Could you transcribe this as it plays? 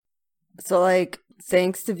So, like,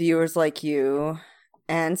 thanks to viewers like you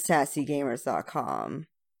and sassygamers.com,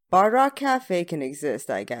 Bard Rock Cafe can exist,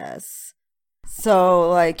 I guess. So,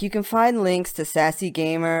 like, you can find links to Sassy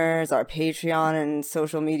Gamers, our Patreon, and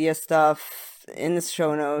social media stuff in the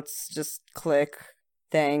show notes. Just click.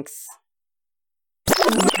 Thanks.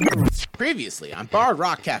 Previously on Bard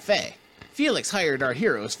Rock Cafe, Felix hired our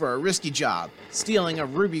heroes for a risky job, stealing a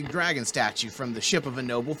ruby dragon statue from the ship of a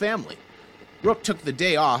noble family. Rook took the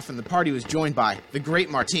day off, and the party was joined by the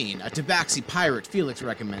Great Martine, a tabaxi pirate Felix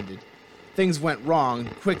recommended. Things went wrong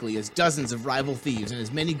quickly as dozens of rival thieves and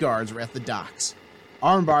as many guards were at the docks.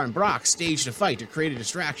 Armbar and Brock staged a fight to create a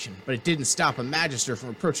distraction, but it didn't stop a magister from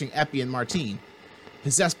approaching Epi and Martine.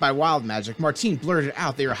 Possessed by wild magic, Martine blurted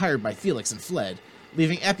out they were hired by Felix and fled,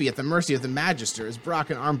 leaving Epi at the mercy of the magister as Brock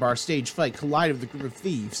and Armbar staged fight collided with a group of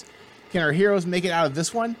thieves. Can our heroes make it out of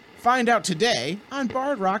this one? Find out today on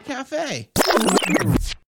Bard Rock Cafe.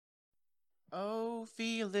 Oh,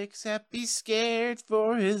 Felix Epi scared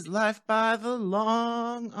for his life by the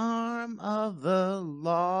long arm of the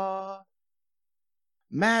law.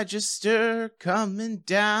 Magister coming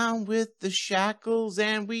down with the shackles,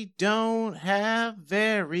 and we don't have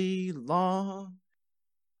very long.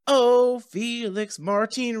 Oh, Felix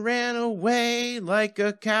Martine ran away like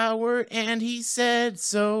a coward, and he said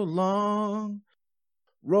so long.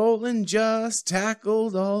 Roland just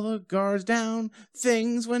tackled all the guards down.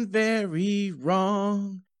 Things went very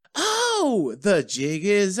wrong. Oh, the jig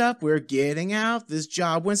is up. We're getting out. This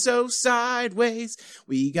job went so sideways.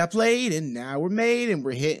 We got played and now we're made and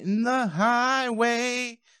we're hitting the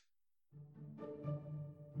highway.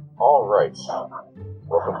 All right.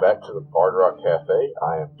 Welcome back to the Bard Rock Cafe.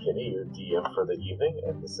 I am Kenny, your DM for the evening,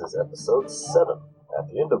 and this is episode 7. At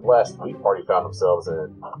the end of last week, party found themselves in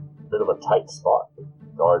a bit of a tight spot.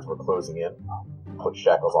 Guards were closing in, put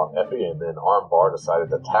shackles on Epi, and then Armbar decided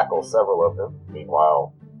to tackle several of them.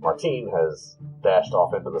 Meanwhile, Martine has dashed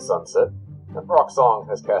off into the sunset, and Brock Song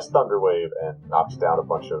has cast Thunderwave and knocked down a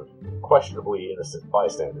bunch of questionably innocent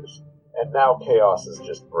bystanders. And now chaos is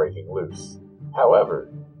just breaking loose.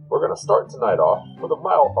 However, we're going to start tonight off with a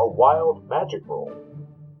wild magic roll,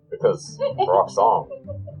 because Brock Song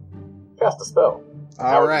cast a spell.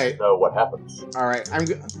 All right. Know what happens. All right.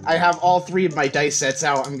 I have all 3 of my dice sets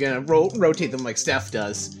out. I'm going to rotate them like Steph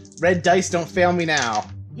does. Red dice, don't fail me now.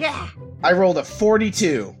 Yeah. I rolled a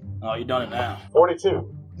 42. Oh, you done it now.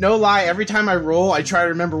 42. No lie, every time I roll, I try to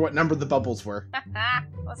remember what number the bubbles were.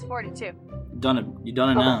 What's 42? You done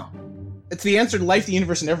it now. It's the answer to life, the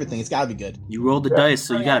universe, and everything. It's gotta be good. You rolled the dice,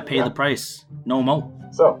 so you gotta pay the price. No mo.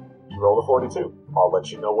 So, you roll a 42. I'll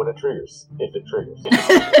let you know when it triggers. If it triggers.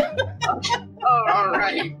 All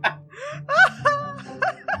right.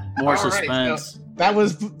 More All suspense. Right, so that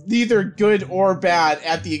was neither good or bad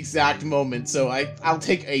at the exact moment, so I'll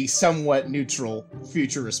take a somewhat neutral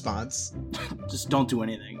future response. Just don't do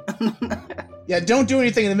anything. Yeah, don't do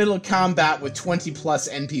anything in the middle of combat with 20 plus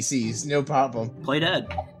NPCs. No problem. Play dead.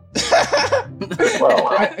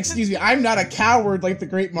 Well, Excuse me, I'm not a coward like the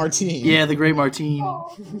Great Martine. Yeah, the Great Martine.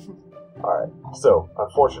 alright. So,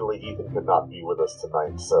 unfortunately, Ethan could not be with us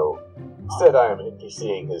tonight, so instead I am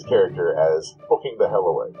interseeing his character as booking the hell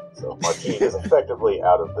away. So, Martine is effectively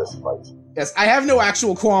out of this fight. Yes, I have no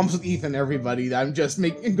actual qualms with Ethan, everybody. I'm just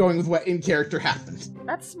going with what in character happened.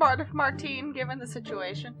 That's smart of Martine, given the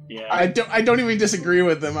situation. Yeah. I don't even disagree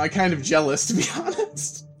with them. I'm kind of jealous, to be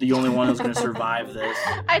honest. The only one who's gonna survive this.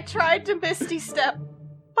 I tried to Misty Step,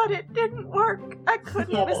 but it didn't work. I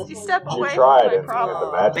couldn't Misty Step You away tried, from my and the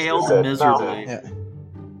problem. magic Failed said, miserably. Yeah.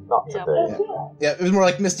 not Yeah. today. Yeah, it was more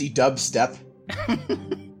like Misty Dubstep.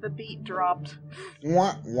 The beat dropped.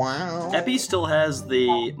 Wow. Epi still has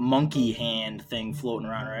the monkey hand thing floating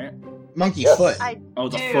around, right? Monkey Yes. foot. I Oh,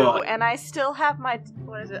 the do, foot. and I still have my,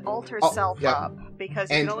 alter Oh, self yeah. up, because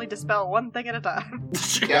you And- can only dispel one thing at a time.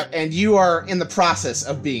 Yeah, and you are in the process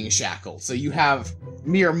of being shackled, so you have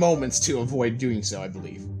mere moments to avoid doing so, I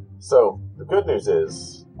believe. So, the good news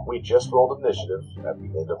is, we just rolled initiative at the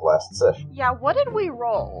end of last session. Yeah, what did we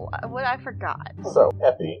roll? What I forgot. So,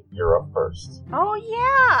 Epi, you're up first. Oh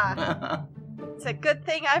yeah! It's a good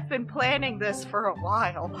thing I've been planning this for a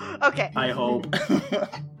while. Okay. I hope.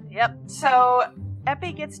 Yep. So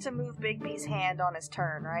Epi gets to move Bigby's hand on his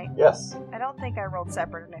turn, right? Yes. I don't think I rolled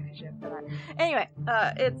separate initiative for that. Anyway,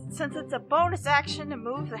 since it's a bonus action to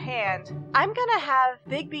move the hand, I'm gonna have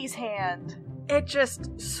Bigby's hand. It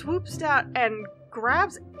just swoops down and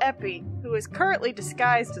grabs Epi, who is currently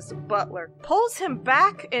disguised as a butler, pulls him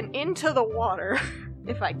back and into the water.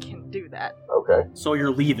 If I can do that. Okay. So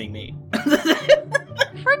you're leaving me.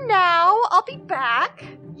 For now, I'll be back.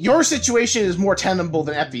 Your situation is more tenable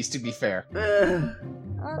than Epi's, to be fair.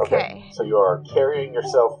 Okay. So you are carrying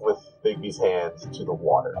yourself with Bigby's hand to the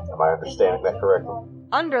water. Am I understanding that correctly?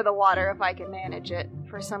 Under the water, if I can manage it,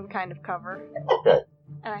 for some kind of cover. Okay.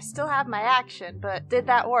 And I still have my action, but did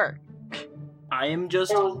that work? I am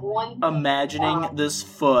just imagining this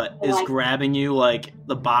foot is grabbing you, like,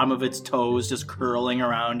 the bottom of its toes just curling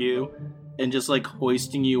around you, and just, like,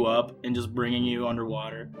 hoisting you up and just bringing you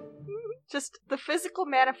underwater. Just the physical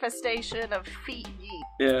manifestation of feet yeet.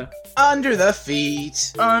 Yeah. Under the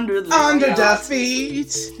feet. Under the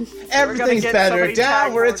feet. We're gonna Everything's get better somebody down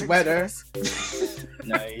tag where it's orders for wetter. this.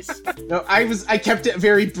 Nice. No, I kept it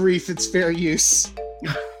very brief. It's fair use.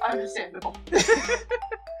 Understandable.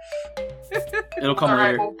 It'll come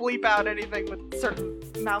Alright, later. we'll bleep out anything with certain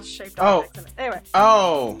mouse-shaped Oh. objects in it. Anyway.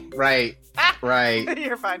 Oh, right. Right.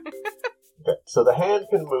 You're fine. Okay. So the hand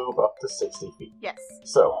can move up to 60 feet. Yes.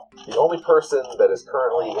 So, the only person that is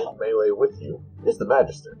currently in melee with you is the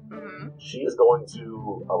Magister. Mm-hmm. She is going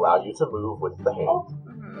to allow you to move with the hand.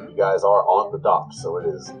 Mm-hmm. You guys are on the docks, so it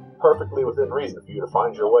is perfectly within reason for you to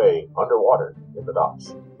find your way underwater in the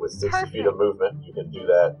docks. With 60 feet of movement, you can do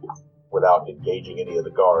that without engaging any of the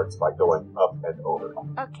guards by going up and over.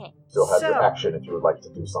 Okay. You'll have So, your action if you would like to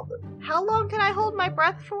do something. how long can I hold my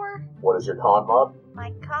breath for? What is your con mod?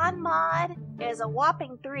 My con mod is a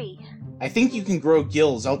whopping 3. I think you can grow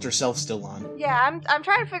gills. Alter Self still on. Yeah, I'm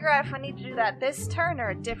trying to figure out if I need to do that this turn or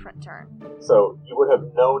a different turn. So, you would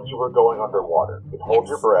have known you were going underwater. You can hold Yes.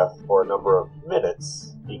 your breath for a number of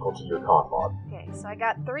minutes equal to your con mod. Okay, so I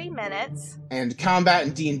got 3 minutes. And combat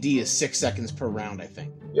in D&D is 6 seconds per round, I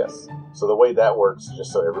think. Yes. So the way that works,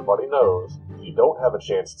 just so everybody knows, if you don't have a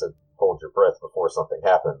chance to hold your breath before something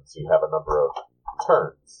happens, you have a number of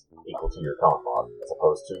turns equal to your con mod, as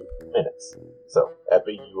opposed to minutes. So,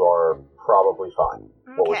 Epi, you are probably fine.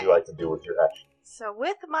 What would Okay. you like to do with your action? So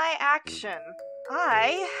with my action,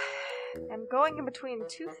 I am going in between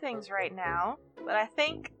 2 things right now, but I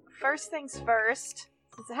think first things first,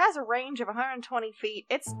 since it has a range of 120 feet,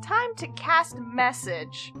 it's time to cast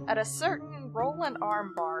message at a certain Roland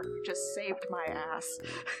Armbar who just saved my ass.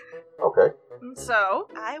 Okay. And so,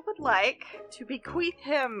 I would like to bequeath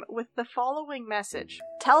him with the following message.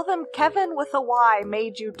 Tell them Kevin with a Y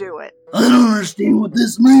made you do it. I don't understand what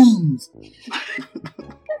this means.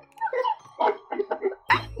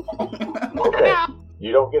 Okay.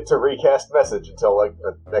 You don't get to recast message until, like,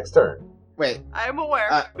 the next turn. Wait, I am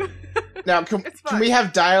aware. now can It's can fine. we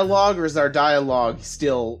have dialogue, or is our dialogue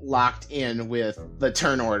still locked in with the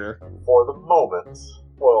turn order? For the moment,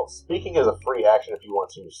 well, speaking is a free action if you want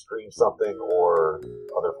to scream something or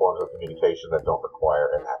other forms of communication that don't require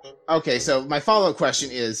an action. Okay, so my follow-up question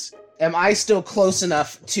is, am I still close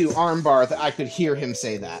enough to Armbar that I could hear him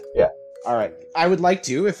say that? Yeah. All right. I would like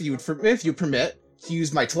to, if you permit, to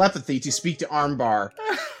use my telepathy to speak to Armbar,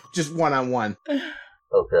 just one-on-one.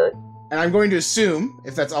 Okay. And I'm going to assume,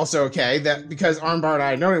 if that's also okay, that because Armbar and I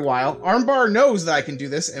have known a while, Armbar knows that I can do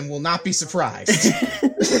this and will not be surprised.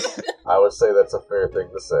 I would say that's a fair thing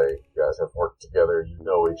to say. You guys have worked together, you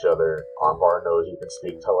know each other. Armbar knows you can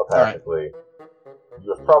speak telepathically.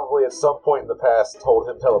 You have probably at some point in the past told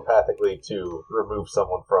him telepathically to remove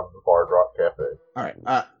someone from the Bard Rock Cafe. All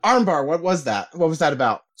right. Armbar, what was that? What was that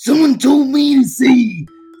about? Someone told me to say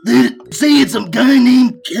it's some guy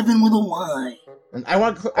named Kevin with a Y. And I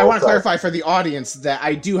want to sorry. clarify for the audience that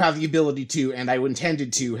I do have the ability to, and I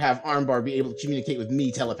intended to, have Armbar be able to communicate with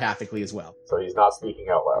me telepathically as well. So he's not speaking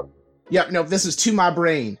out loud. Yep, no, this is to my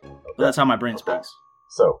brain. That's how my brain speaks.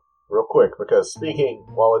 So, real quick, because speaking,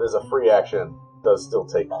 while it is a free action, does still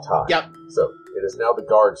take time. Yep. So, it is now the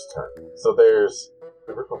guards' turn. So there's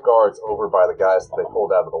a group of guards over by the guys that they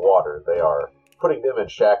pulled out of the water. They are putting them in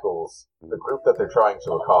shackles. The group that they're trying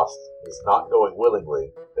to accost is not going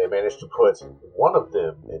willingly. They managed to put one of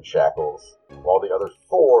them in shackles, while the other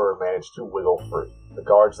 4 managed to wiggle free. The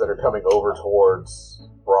guards that are coming over towards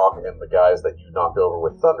Brock and the guys that you knocked over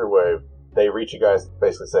with Thunderwave, they reach you guys and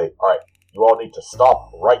basically say, alright, you all need to stop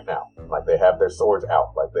right now. Like they have their swords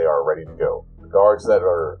out, like they are ready to go. The guards that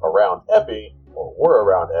are around Epi, or were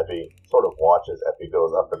around Epi, sort of watch as Epi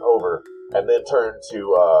goes up and over, and then turn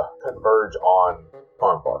to converge on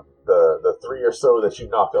Armbar. The 3 or so that you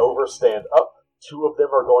knocked over stand up. 2 of them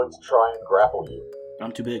are going to try and grapple you.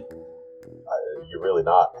 I'm too big. You're really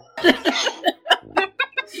not.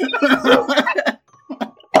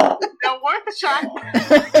 Now worth a shot.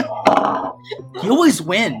 He always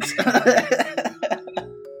wins.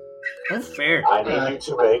 Unfair. I need you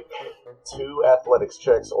to make 2 athletics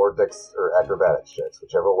checks or acrobatics checks,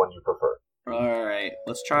 whichever one you prefer. Alright,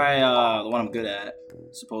 let's try the one I'm good at,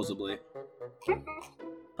 supposedly.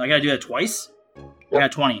 I gotta do that twice? I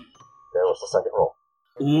got 20. Okay, what's the second roll?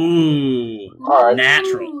 Ooh. Alright.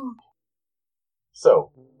 Natural.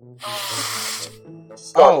 So, to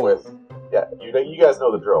start with, yeah, you guys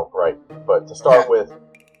know the drill, right? But to start with,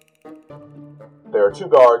 there are 2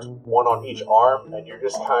 guards, one on each arm, and you're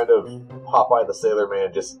just kind of Popeye the Sailor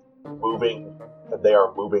Man, just moving, and they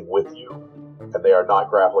are moving with you, and they are not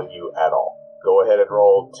grappling you at all. Go ahead and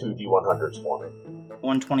roll 2 D100s for me.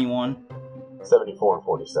 121. 74 and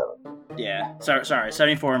 47. Yeah. Sorry,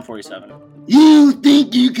 74 and 47. You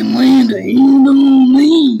think you can land a hand on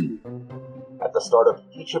me? At the start of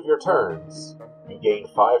each of your turns, you gain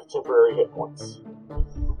 5 temporary hit points.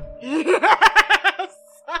 Yes!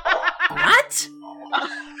 What?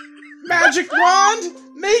 Magic wand,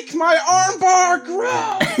 make my armbar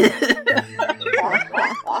grow!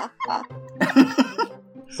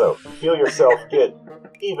 So, feel yourself get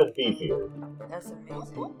even beefier. That's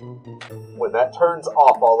amazing. When that turns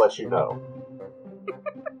off, I'll let you know.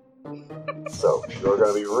 So, you're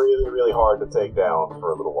going to be really, really hard to take down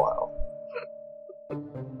for a little while.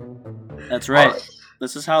 That's right. Alright.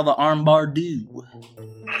 This is how the armbar do.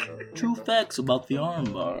 True facts about the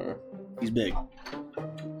armbar. He's big.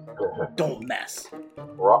 Don't mess.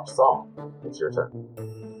 Rock Song, it's your turn.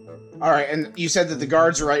 Alright, and you said that the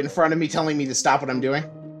guards are right in front of me telling me to stop what I'm doing?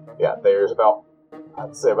 Yeah, there's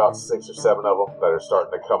I'd say about 6 or 7 of them that are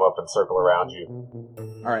starting to come up and circle around you.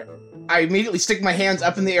 Alright. I immediately stick my hands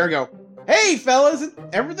up in the air and go, "Hey, fellas,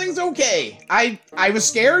 everything's okay. I was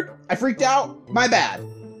scared. I freaked out. My bad."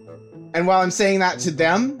 And while I'm saying that to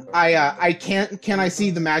them, can I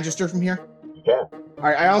see the Magister from here? You can.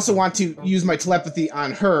 Alright, I also want to use my telepathy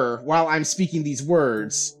on her while I'm speaking these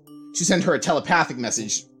words to send her a telepathic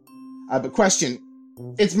message. But question,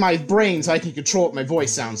 it's my brain, so I can control what my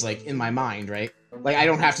voice sounds like in my mind, right? Like, I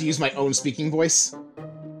don't have to use my own speaking voice.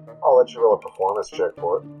 I'll let you roll a performance check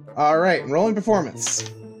for it. Alright, rolling performance.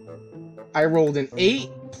 I rolled an 8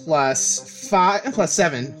 plus 5 plus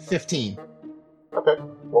 7, 15. Okay.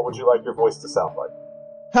 What would you like your voice to sound like?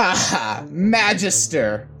 Ha ha!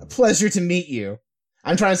 Magister! A pleasure to meet you.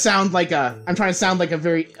 I'm trying to sound like a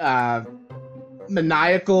very,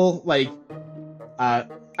 maniacal, like, I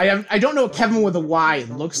don't know what Kevin with a Y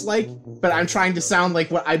looks like, but I'm trying to sound like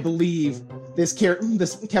what I believe this Kevin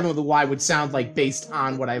with a Y would sound like based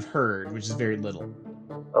on what I've heard, which is very little.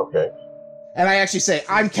 Okay. And I actually say,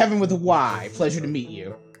 "I'm Kevin with a Y. Pleasure to meet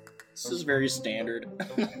you." This is very standard.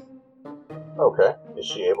 Okay. Is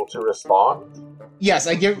she able to respond? Yes,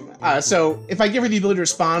 I give. So if I give her the ability to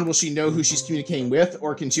respond, will she know who she's communicating with,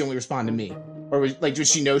 or can she only respond to me? Or does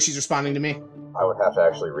she know she's responding to me? I would have to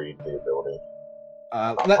actually read the ability.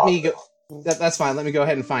 Let me go. That's fine. Let me go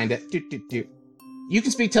ahead and find it. You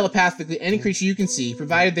can speak telepathically to any creature you can see,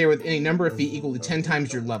 provided they are within a number of feet equal to 10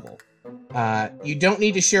 times your level. You don't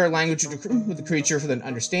need to share a language with the creature for them to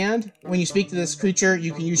understand. When you speak to this creature,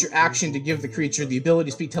 you can use your action to give the creature the ability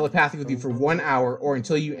to speak telepathically with you for 1 hour, or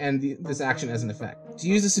until you end this action as an effect. To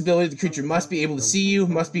use this ability, the creature must be able to see you,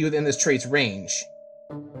 must be within this trait's range.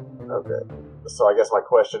 Okay. So I guess my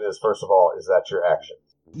question is, first of all, is that your action?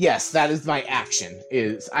 Yes, that is my action,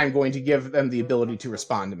 is I'm going to give them the ability to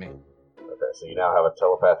respond to me. Okay, so you now have a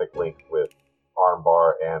telepathic link with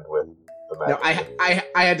Armbar and with the No, magic.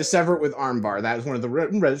 I had to sever it with Armbar. That was one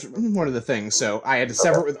of the things, so I had to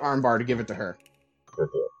sever it with Armbar to give it to her. Good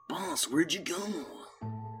deal. Boss, where'd you go?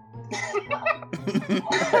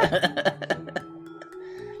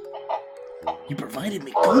 You provided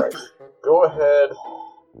me Alright. comfort. Go ahead.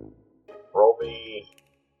 Roll me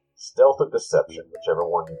stealth and deception, whichever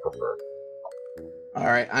one you prefer.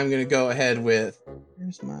 Alright, I'm gonna go ahead with...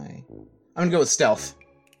 I'm gonna go with stealth.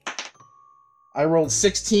 I rolled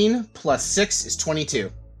 16, plus 6 is 22.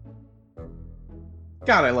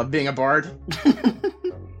 God, I love being a bard.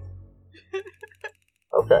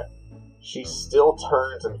 Okay. She still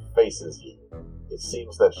turns and faces you. It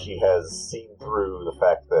seems that she has seen through the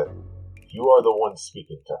fact that you are the one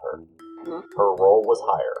speaking to her. Her roll was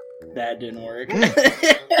higher. That didn't work.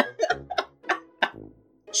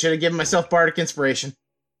 Should have given myself bardic inspiration.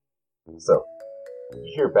 So,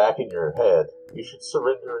 you hear back in your head, you should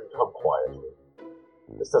surrender and come quietly.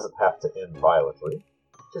 This doesn't have to end violently.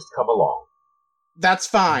 Just come along. That's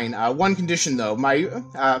fine. One condition, though.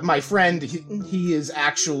 My friend, he is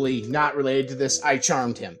actually not related to this. I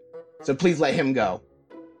charmed him. So please let him go.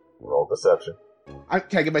 Roll deception.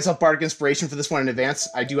 Can I give myself bardic inspiration for this one in advance?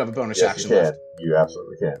 I do have a bonus Yes, action you can. left. You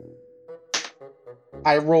absolutely can.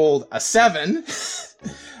 I rolled a 7.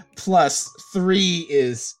 Plus 3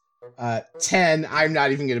 is 10. I'm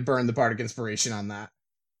not even going to burn the bardic inspiration on that.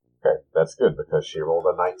 Okay, that's good, because she rolled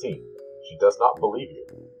a 19. She does not believe you.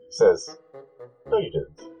 She says, "No, you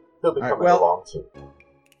didn't. He'll be All right, coming well- along, too."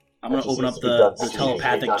 I'm gonna open up the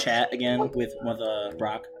telepathic chat again with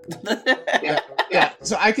Brock. Yeah.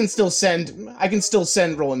 So I can still send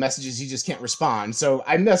Roland messages. He just can't respond. So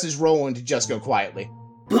I message Roland to just go quietly.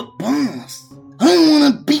 But boss, I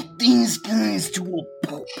want to beat these guys to a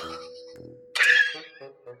pulp.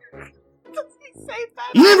 Say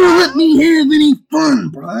that. Never let me have any fun,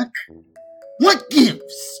 Brock. What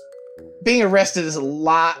gives? Being arrested is a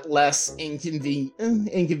lot less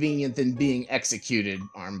inconvenient than being executed,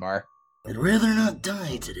 Armbar. I'd rather not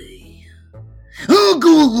die today. I'll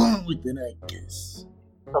go along with it, I guess.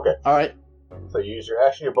 Okay, All right. so you use your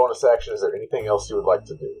action, your bonus action. Is there anything else you would like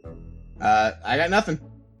to do? I got nothing.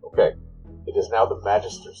 Okay, it is now the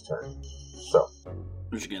Magister's turn. So,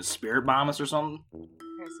 Is she gonna spirit bomb us or something?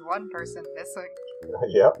 There's one person missing.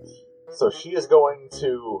 yep. So she is going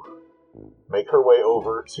to make her way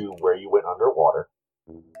over to where you went underwater.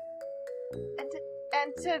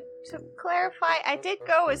 And to clarify, I did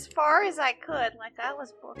go as far as I could. Like I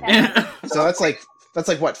was. So that's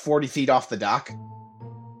like what, 40 feet off the dock?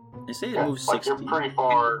 They say it moves Like 60. you're pretty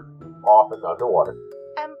far off in the underwater.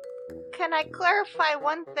 Can I clarify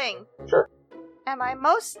one thing? Sure.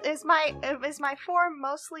 Is my form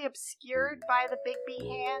mostly obscured by the Big B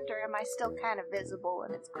hand, or am I still kind of visible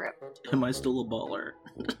in its grip? Am I still a baller?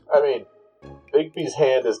 I mean, Bigby's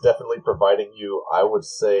hand is definitely providing you, I would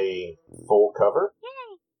say, full cover.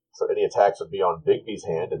 Yay! So any attacks would be on Bigby's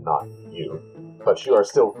hand and not you. But you are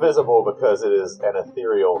still visible because it is an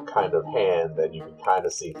ethereal kind of hand that you can kind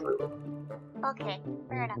of see through it. Okay,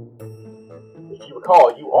 fair enough. If you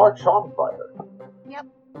recall, you are charmed by her. Yep.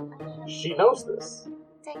 She knows this.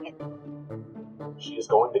 Take it. She is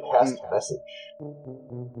going to cast Message.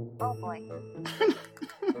 Oh boy.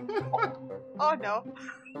 Oh no.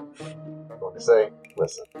 I'm going to say,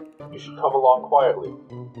 listen, you should come along quietly.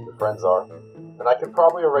 Your friends are. And I can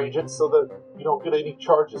probably arrange it so that you don't get any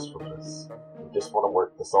charges from this. We just want to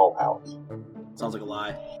work this all out. Sounds like a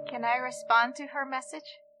lie. Can I respond to her message?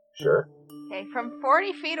 Sure. Okay, from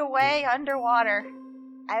 40 feet away underwater,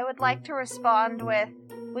 I would like to respond with,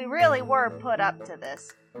 we really were put up to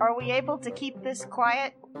this. Are we able to keep this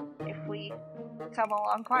quiet if we come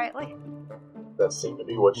along quietly? That seemed to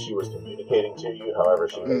be what she was communicating to you. However,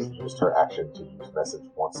 she has used her action to use message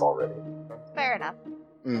once already. Fair enough.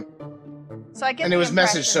 Mm. So I get And it the was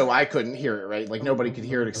message impression- so I couldn't hear it, right? Like nobody could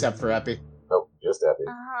hear it except for Epi. Nope, just Epi.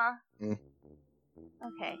 Uh-huh. Mm.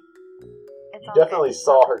 Okay. It's You all definitely good.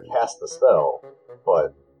 saw her cast the spell,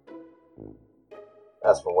 but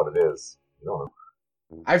as for what it is, you don't know.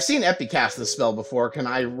 I've seen Epi cast this spell before. Can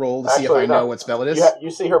I roll to see if Actually, I know no. what spell it is?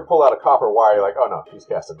 You see her pull out a copper wire, you're like, oh no, she's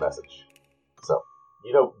casted message. So,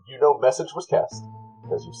 you know message was cast,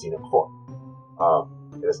 because you've seen it before.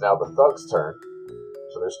 It is now the Thug's turn.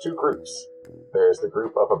 So there's two groups. There's the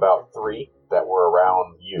group of about 3 that were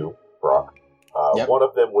around you, Brock. Yep. One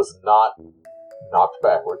of them was not knocked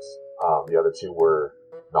backwards. The other 2 were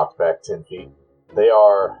knocked back 10 feet. They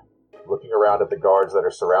are looking around at the guards that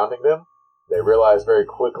are surrounding them. They realize very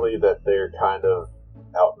quickly that they're kind of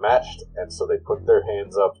outmatched, and so they put their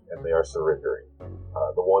hands up and they are surrendering.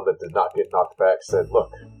 The one that did not get knocked back said,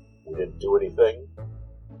 look, we didn't do anything.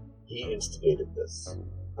 He instigated this.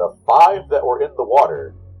 The 5 that were in the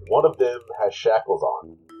water, one of them has shackles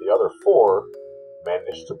on. The other 4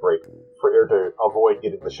 managed to break free, or to avoid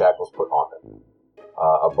getting the shackles put on them.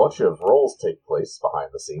 A bunch of rolls take place behind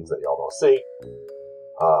the scenes that y'all don't see.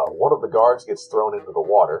 One of the guards gets thrown into the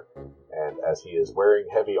water, and as he is wearing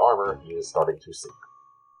heavy armor, he is starting to sink.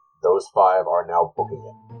 Those 5 are now booking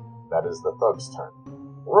it. That is the Thug's turn.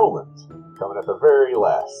 Roland, coming at the very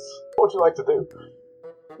last. What would you like to do?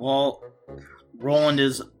 Well, Roland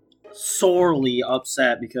is sorely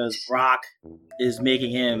upset because Brock is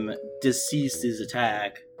making him decease his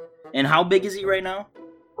attack. And how big is he right now?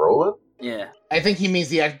 Roland? Yeah. I think he means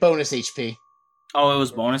the bonus HP. Oh, it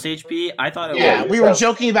was bonus HP? I thought it Yeah, was. we were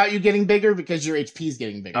joking about you getting bigger because your HP is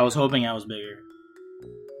getting bigger. I was hoping I was bigger.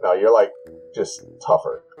 No, you're like just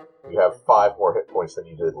tougher. You have 5 more hit points than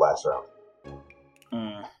you did last round.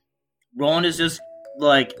 Roland is just,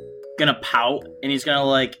 like, gonna pout, and he's gonna,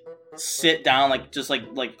 like, sit down, like, just,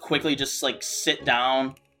 like quickly just, like, sit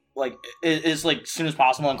down, like, as soon as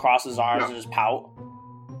possible and cross his arms and just pout.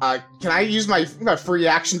 Can I use my free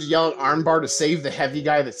action to yell at Armbar to save the heavy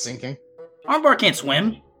guy that's sinking? Armbar can't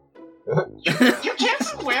swim. You can't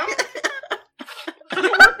swim? You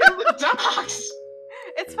work in the docks!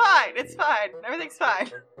 It's fine. It's fine. Everything's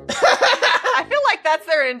fine. I feel like that's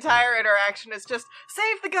their entire interaction. Is just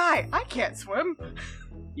save the guy. I can't swim.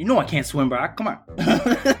 You know I can't swim, Brock. Come on.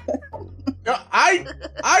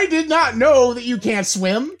 I did not know that you can't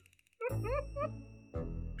swim.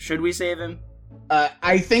 Should we save him?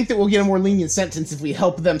 I think that we'll get a more lenient sentence if we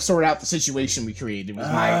help them sort out the situation we created, was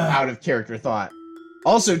my out-of-character thought.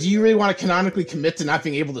 Also, do you really want to canonically commit to not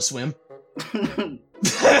being able to swim?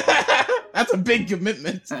 That's a big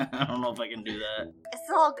commitment. I don't know if I can do that. It's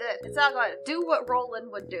all good. It's all good. Do what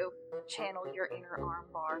Roland would do. Channel your inner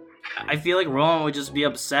armbar. I feel like Roland would just be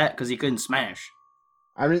upset because he couldn't smash.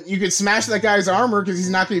 I mean, you could smash that guy's armor because he's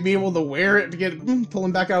not going to be able to wear it to pull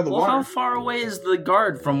him back out of the Well, water. how far away is the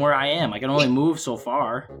guard from where I am? I can only move so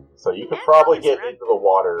far. So you could probably get into the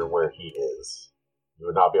water where he is. You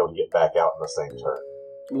would not be able to get back out in the same turn.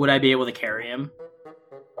 Would I be able to carry him?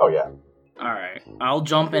 Oh yeah, Alright, I'll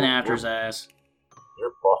jump in after his ass.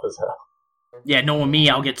 you're buff as hell. Yeah, knowing me,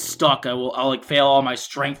 I'll get stuck. I'll like fail all my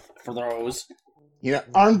strength throws. You know,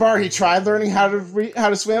 Armbar, he tried learning how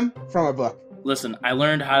to swim from a book. Listen, I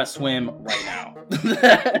learned how to swim right now. Do or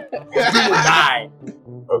die.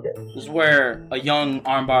 Okay. This is where a young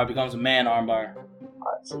armbar becomes a man armbar.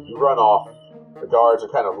 Alright, so you run off. The guards are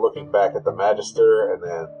kind of looking back at the Magister and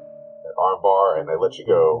then at Armbar, and they let you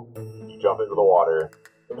go. You jump into the water.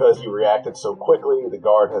 Because you reacted so quickly, the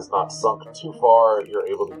guard has not sunk too far. You're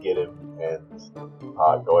able to get him, and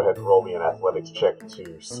go ahead and roll me an athletics check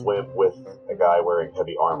to swim with a guy wearing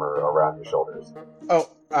heavy armor around your shoulders. Oh,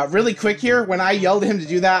 really quick here, when I yelled at him to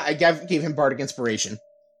do that, I gave him Bardic Inspiration.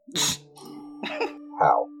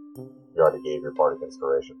 How? You already gave your Bardic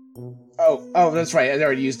Inspiration. Oh, that's right. I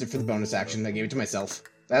already used it for the bonus action. I gave it to myself.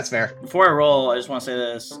 That's fair. Before I roll, I just want to say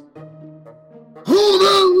this. Hold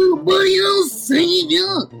on, little buddy, I'll save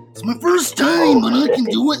ya. It's my first time, but I can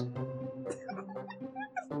do it.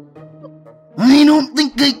 I don't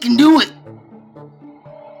think I can do it.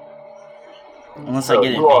 Unless So I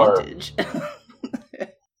get you are- advantage.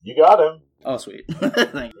 You got him. Oh, sweet.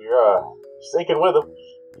 Thank You're sinking with him.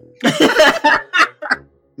 you.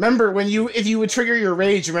 Remember, if you would trigger your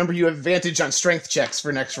rage, remember you have advantage on strength checks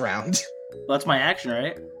for next round. Well, that's my action,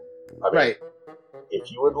 right? I mean, Right.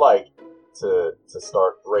 if you would like to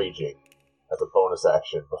start raging as a bonus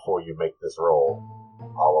action before you make this roll,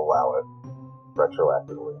 I'll allow it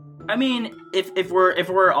retroactively. I mean, if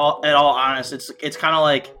we're all at all honest, it's kind of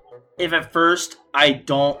like if at first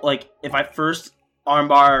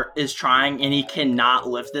Armbar is trying and he cannot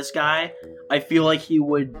lift this guy, I feel like he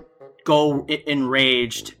would go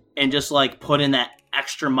enraged and just like put in that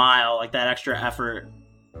extra mile, like that extra effort,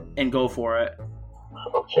 and go for it.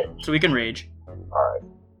 Okay, So we can rage. alright.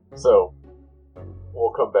 So,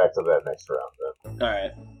 we'll come back to that next round then. All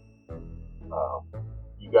right.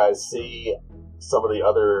 You guys see some of the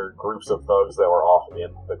other groups of thugs that were off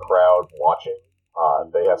in the crowd watching.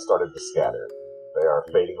 They have started to scatter. They are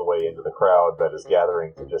fading away into the crowd that is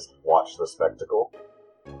gathering to just watch the spectacle.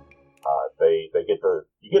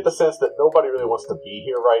 You get the sense that nobody really wants to be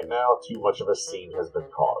here right now. Too much of a scene has been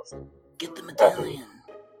caused. Get the medallion.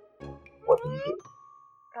 What do you do?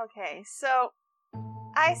 Okay, so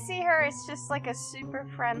I see her as just like a super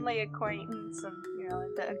friendly acquaintance and,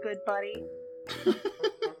 a good buddy.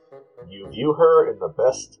 You view her in the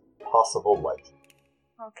best possible light.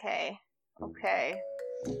 Okay.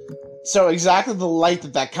 So exactly the light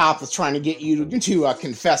that cop was trying to get you to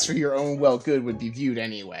confess for your own well good would be viewed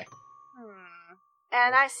anyway.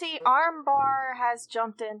 And I see Armbar has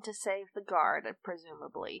jumped in to save the guard,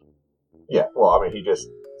 presumably. Yeah, well, I mean, he just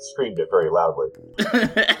screamed it very loudly.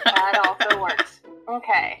 That also works.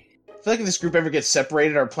 Okay. I feel like if this group ever gets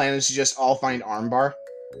separated, our plan is to just all find Armbar.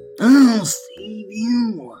 I'll save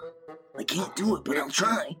you. I can't do it, but I'll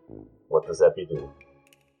try. What does Epi do?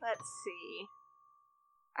 Let's see.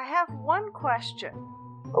 I have one question.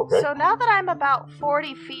 Okay. So now that I'm about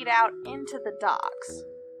 40 feet out into the docks,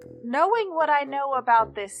 knowing what I know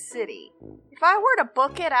about this city, if I were to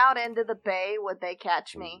book it out into the bay, would they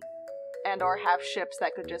catch me? And or have ships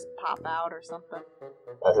that could just pop out or something?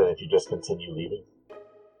 As in, if you just continue leaving?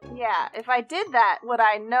 Yeah, if I did that, would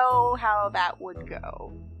I know how that would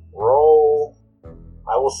go? Roll.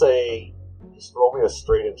 I will say, just roll me a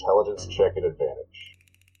straight intelligence check at advantage.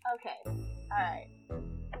 Okay, alright.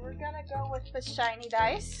 We're gonna go with the shiny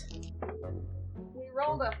dice. We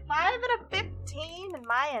rolled a 5 and a 15 in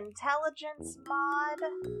my intelligence mod.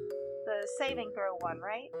 The saving throw one,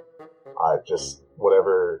 right? Just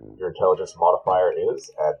whatever your intelligence modifier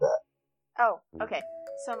is, add that. Oh, okay.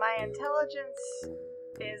 So my intelligence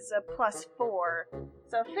is a +4.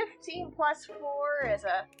 So 15 plus 4 is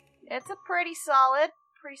it's a pretty solid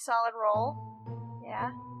roll.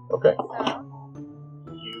 Yeah. Okay. So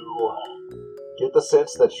You get the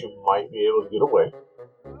sense that you might be able to get away.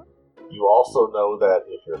 You also know that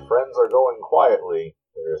if your friends are going quietly,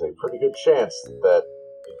 there's a pretty good chance that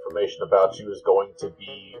information about you is going to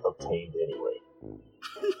be obtained anyway.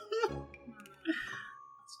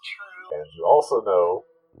 And you also know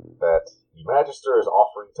that the Magister is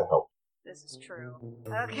offering to help. This is true.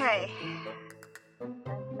 Okay.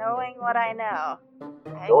 And knowing what I know,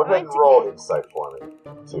 I'm Go ahead going and to roll get insight for me,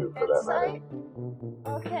 too, for that matter. insight.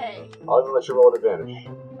 Okay. I'll even let you roll an advantage.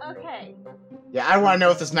 Okay. Yeah, I want to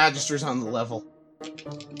know if this Magister's on the level.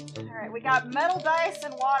 Alright, we got metal dice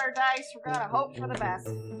and water dice. We're gonna hope for the best.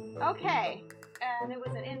 Okay. And it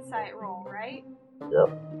was an insight roll, right?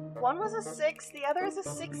 Yep. One was a 6, the other is a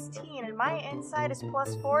 16, and my insight is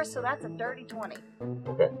 +4, so that's a dirty 20.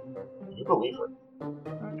 Okay. You believe her.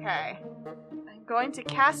 Okay. I'm going to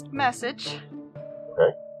cast message.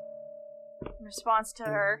 Okay. In response to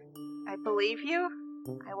her, I believe you.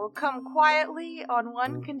 I will come quietly on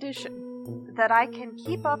one condition. That I can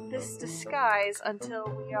keep up this disguise until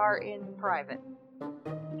we are in private.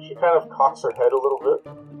 She kind of cocks her head a little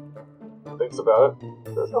bit, thinks about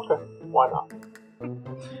it, says, okay, why not?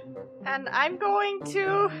 And I'm going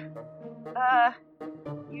to,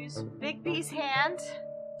 use Bigby's hand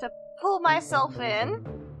to pull myself in.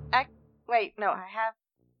 I'm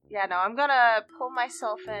gonna pull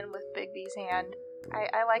myself in with Bigby's hand.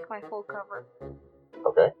 I like my full cover.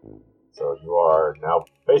 Okay. So you are now,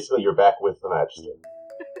 basically you're back with the Magister.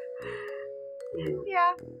 Do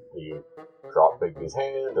you drop Bigby's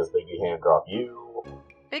hand? Does Bigby's hand drop you?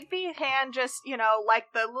 Bigby's hand just,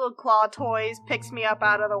 like the little claw toys, picks me up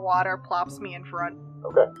out of the water, plops me in front.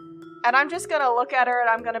 Okay. And I'm just gonna look at her and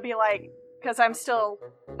I'm gonna be like, because I'm still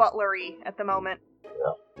butlery at the moment.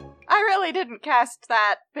 Yeah. I really didn't cast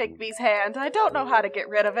that Bigby's hand. I don't know how to get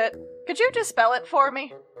rid of it. Could you dispel it for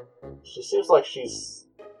me? She seems like she's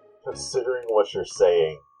considering what you're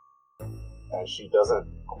saying, and she doesn't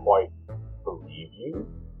quite believe you.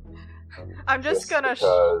 I'm just gonna...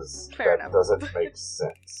 because fair that enough. doesn't make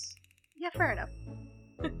sense. Yeah, fair enough.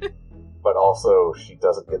 But also, she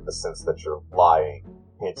doesn't get the sense that you're lying,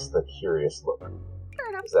 hence the curious look. Fair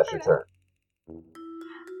enough. Is that fair your turn?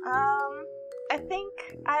 I think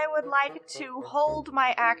I would like to hold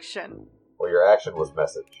my action. Well, your action was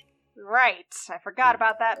message. Right, I forgot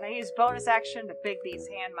about that, and I used bonus action to Bigby's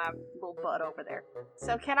hand my little butt over there.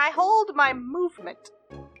 So can I hold my movement?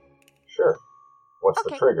 Sure. What's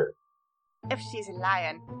Okay. the trigger? If she's a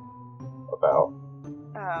lion. About?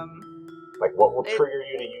 Like, what will It- trigger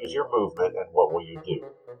you to use your movement, and what will you do?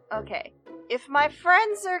 Okay. If my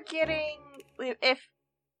friends are getting... If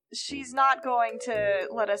she's not going to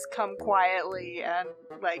let us come quietly and,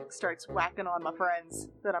 starts whacking on my friends,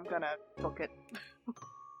 then I'm gonna book it.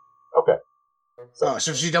 Okay. So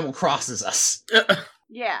she double crosses us.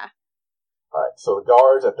 Yeah. Alright, so the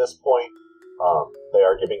guards at this point, they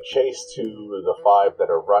are giving chase to the 5 that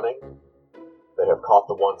are running. They have caught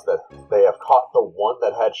the one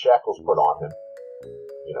that had shackles put on him.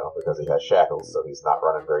 Because he has shackles, so he's not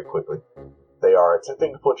running very quickly. They are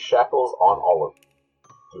attempting to put shackles on all of you.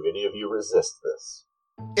 Do any of you resist this?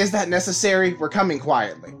 Is that necessary? We're coming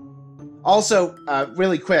quietly. Also,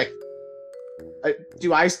 really quick,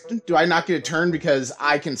 do I not get a turn because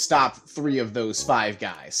I can stop 3 of those 5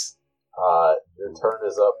 guys? Your turn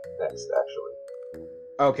is up next, actually.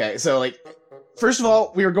 Okay, so, first of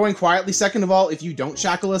all, we are going quietly. Second of all, if you don't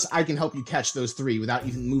shackle us, I can help you catch those 3 without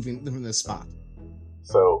even moving them from this spot.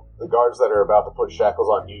 So, the guards that are about to put shackles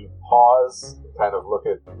on you pause, and kind of look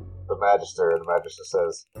at the Magister, and the Magister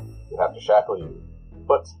says, you have to shackle you,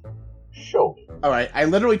 but show me. Alright, I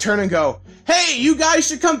literally turn and go, hey, you guys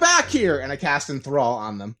should come back here! And I cast Enthrall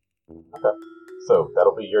on them. Okay, so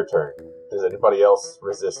that'll be your turn. Does anybody else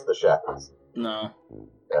resist the shackles? No.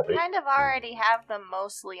 Epi? Kind of already have them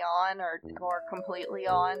mostly on or completely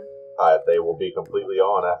on. They will be completely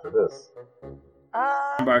on after this.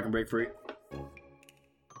 Bar can break free.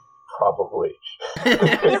 Probably.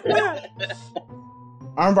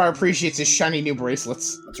 Armbar appreciates his shiny new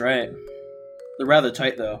bracelets. That's right. They're rather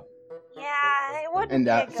tight, though. Yeah, it wouldn't And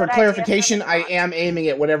be a good for idea clarification, them I not. am aiming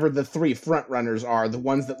at whatever the 3 front runners are, the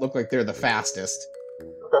ones that look like they're the fastest.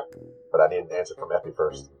 Okay, but I need an answer from Epi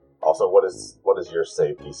first. Also, what is your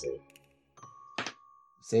save DC?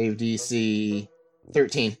 Save DC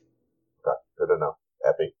 13. Okay, good to know.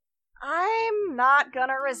 Epi? I'm not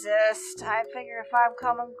gonna resist. I figure if I'm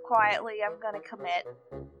coming quietly, I'm gonna commit.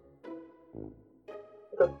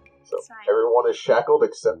 Okay, so Sorry. everyone is shackled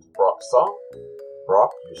except Brock's song.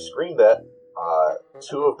 Brock, you screen that.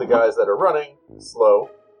 2 of the guys that are running, slow,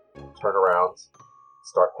 turn around,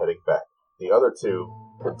 start heading back. The other 2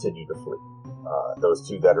 continue to flee. Those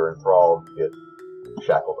 2 that are enthralled get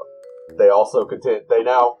shackled up. They also they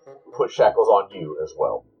now put shackles on you as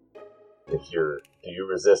well. Do you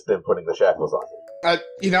resist them putting the shackles on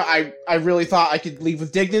you? I really thought I could leave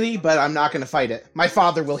with dignity, but I'm not going to fight it. My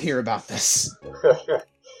father will hear about this.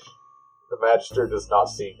 The Magister does not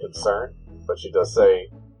seem concerned, but she does say,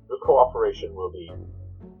 your cooperation will be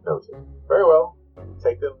noted. Very well.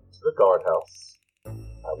 Take them to the guardhouse.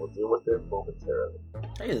 I will deal with them momentarily.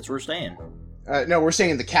 Hey, that's where we're staying. No, we're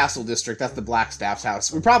staying in the Castle District. That's the Blackstaff's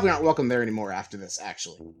house. We probably aren't welcome there anymore after this,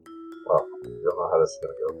 actually. Well, you don't know how this is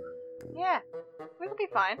going to go. Yeah, we'll be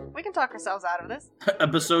fine. We can talk ourselves out of this.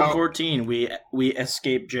 Episode 14, we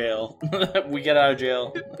escape jail. We get out of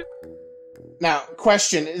jail. Now,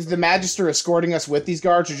 question, is the Magister escorting us with these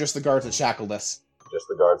guards, or just the guards that shackled us? Just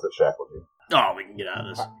the guards that shackled you. Oh, we can get out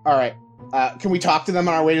of this. Alright. Can we talk to them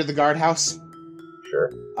on our way to the guardhouse?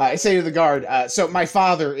 Sure. I say to the guard, so my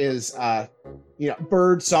father is,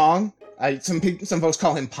 Bird Song. Some folks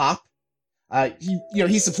call him Pop.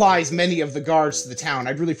 He supplies many of the guards to the town.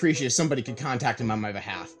 I'd really appreciate if somebody could contact him on my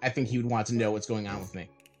behalf. I think he would want to know what's going on with me.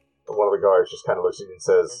 And one of the guards just kind of looks at you and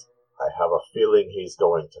says, I have a feeling he's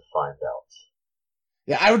going to find out.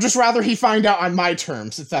 Yeah, I would just rather he find out on my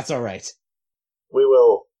terms, if that's alright. We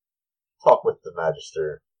will talk with the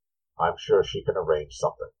Magister. I'm sure she can arrange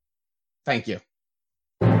something. Thank you.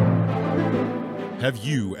 Have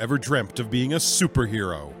you ever dreamt of being a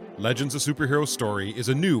superhero? Legends: A Superhero Story is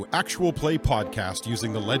a new actual play podcast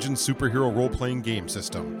using the Legends Superhero role-playing game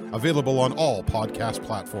system, available on all podcast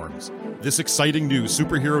platforms. This exciting new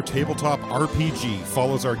superhero tabletop RPG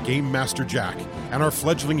follows our Game Master Jack and our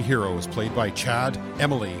fledgling heroes played by Chad,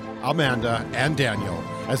 Emily, Amanda, and Daniel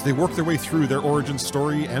as they work their way through their origin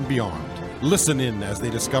story and beyond. Listen in as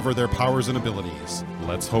they discover their powers and abilities.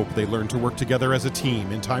 Let's hope they learn to work together as a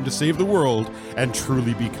team in time to save the world and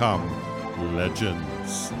truly become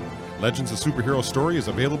legends. Legends: A Superhero Story is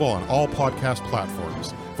available on all podcast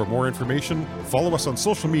platforms. For more information, follow us on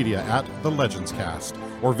social media at The Legends Cast,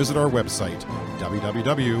 or visit our website,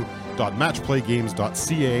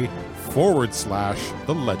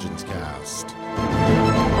 www.matchplaygames.ca/The Legends Cast.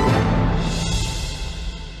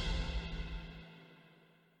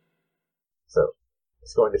 So,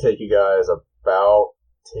 it's going to take you guys about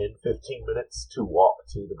 10-15 minutes to walk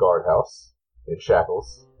to the guardhouse in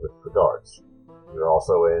shackles with the guards. You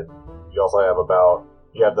also have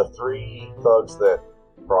the 3 thugs that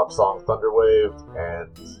Brock Song Thunderwaved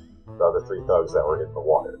and the other 3 thugs that were in the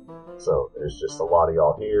water. So there's just a lot of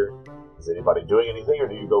y'all here. Is anybody doing anything, or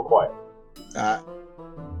do you go quiet?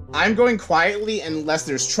 I'm going quietly unless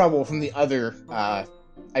there's trouble from the other, I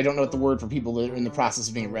don't know what the word for people that are in the process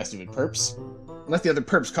of being arrested with, perps? Unless the other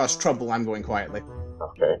perps cause trouble, I'm going quietly.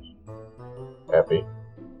 Okay. Happy?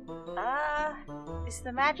 Is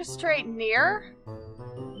the magistrate near?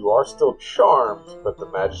 You are still charmed, but the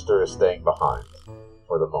Magister is staying behind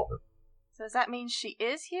for the moment. So does that mean she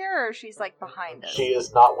is here, or she's, behind us? She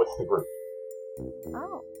is not with the group.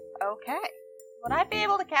 Oh, okay. Would I be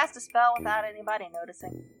able to cast a spell without anybody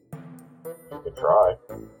noticing? You can try.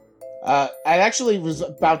 I actually was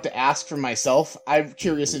about to ask for myself. I'm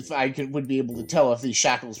curious if I would be able to tell if these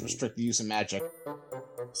shackles restrict the use of magic.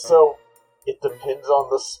 So, it depends on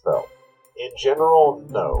the spell. In general,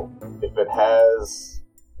 no. If it has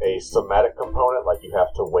a somatic component, like you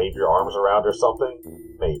have to wave your arms around or something,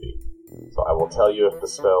 maybe. So I will tell you if the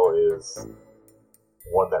spell is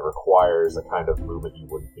one that requires a kind of movement you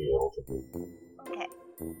wouldn't be able to do. Okay.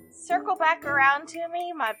 Circle back around to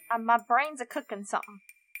me. My brain's a-cooking something.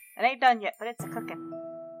 It ain't done yet, but it's a-cooking.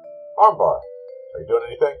 Armbar, are you doing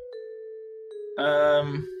anything?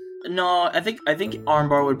 No, I think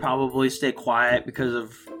Armbar would probably stay quiet because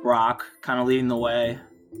of Brock kind of leading the way.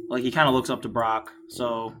 Like, he kind of looks up to Brock,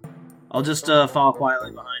 so I'll just follow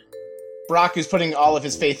quietly behind. Brock is putting all of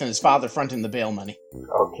his faith in his father fronting the bail money.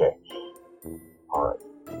 Okay. Alright.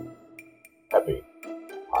 Happy.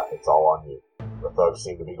 It's all on you. The thugs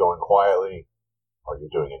seem to be going quietly. Are you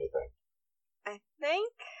doing anything?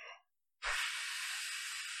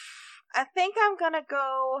 I think I'm gonna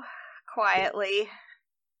go quietly.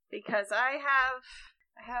 Because I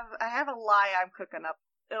have a lie I'm cooking up.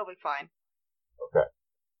 It'll be fine. Okay.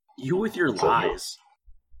 You with your lies.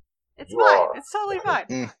 It's fine. It's totally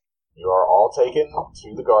fine. You are all taken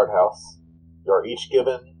to the guardhouse. You are each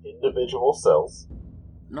given individual cells.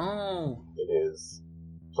 No. It is.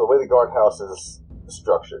 So the way the guardhouse is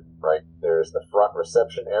structured, right? There's the front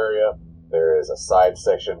reception area. There is a side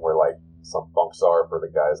section where, some bunks are for the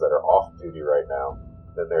guys that are off duty right now.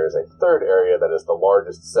 Then there's a third area that is the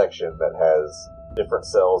largest section that has different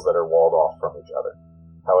cells that are walled off from each other.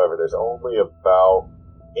 However, there's only about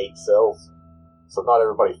 8 cells, so not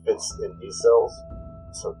everybody fits in these cells.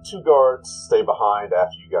 So 2 guards stay behind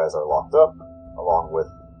after you guys are locked up, along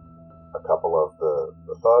with a couple of the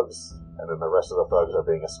thugs, and then the rest of the thugs are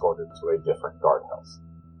being escorted to a different guardhouse.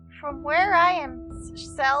 From where I am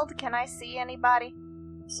celled, can I see anybody?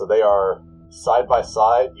 So they are side by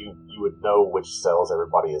side, you would know which cells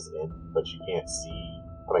everybody is in, but you can't see.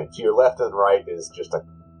 I mean, to your left and right is just a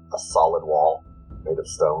solid wall made of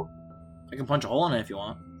stone. I can punch a hole in it if you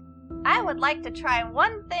want. I would like to try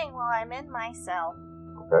one thing while I'm in my cell.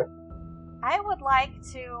 Okay. I would like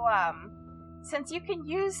to, since you can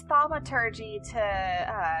use thaumaturgy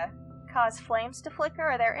to, cause flames to flicker,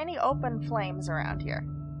 are there any open flames around here?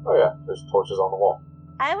 Oh yeah, there's torches on the wall.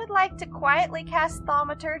 I would like to quietly cast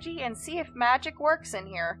thaumaturgy and see if magic works in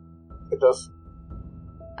here. It does.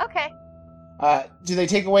 Okay. Do they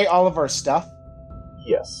take away all of our stuff?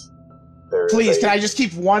 Yes. Please, can I just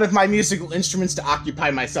keep one of my musical instruments to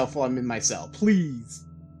occupy myself while I'm in my cell? Please.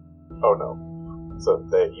 Oh no. So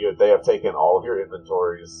they have taken all of your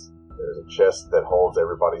inventories. There's a chest that holds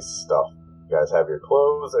everybody's stuff. You guys have your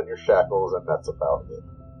clothes and your shackles, and that's about it.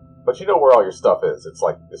 But you know where all your stuff is. It's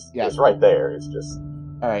like, it's right there. It's just...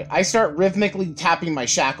 Alright, I start rhythmically tapping my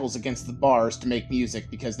shackles against the bars to make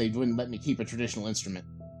music because they wouldn't let me keep a traditional instrument.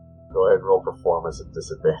 Go ahead and roll performance at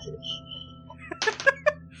disadvantage.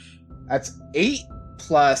 That's 8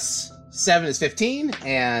 plus 7 is 15,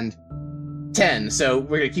 and 10, so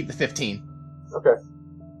we're gonna keep the 15. Okay.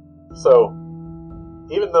 So,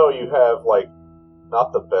 even though you have, like,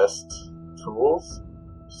 not the best tools,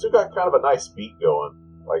 you still got kind of a nice beat going.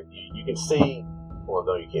 Like, you can see... Well,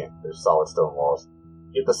 no, you can't. There's solid stone walls.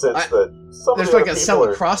 You get the sense that some there's of the like a cell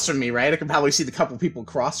are... across from me, right? I can probably see the couple people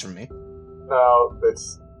across from me. No,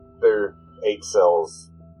 they're 8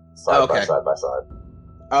 cells side by side.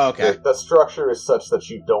 Oh, okay. The structure is such that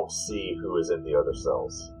you don't see who is in the other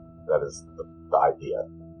cells. That is the idea.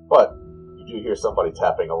 But you do hear somebody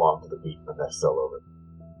tapping along to the beat in the next cell over.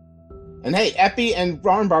 And hey, Epi and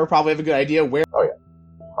Ronbar probably have a good idea where... Oh, yeah.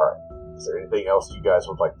 Alright. Is there anything else you guys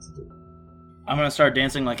would like to do? I'm gonna start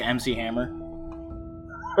dancing like MC Hammer.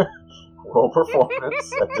 Roll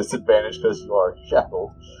performance at disadvantage because you are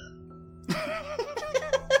shackled.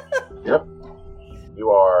 Yep.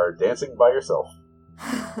 You are dancing by yourself.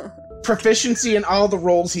 Proficiency in all the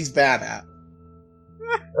roles he's bad at.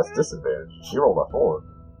 That's disadvantage. You rolled a 4.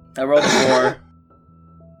 I rolled a 4.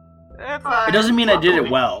 It doesn't mean I did it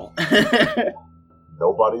well.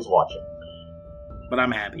 Nobody's watching. But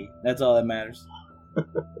I'm happy. That's all that matters.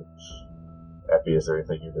 Epi, is there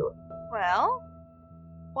anything you're doing?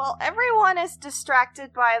 Well, everyone is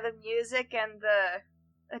distracted by the music and the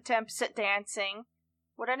attempts at dancing.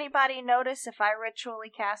 Would anybody notice if I ritually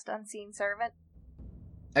cast Unseen Servant?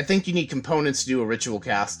 I think you need components to do a ritual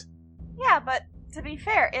cast. Yeah, but to be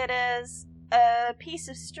fair, it is a piece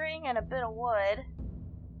of string and a bit of wood.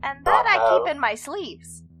 And that I keep in my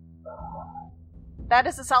sleeves. That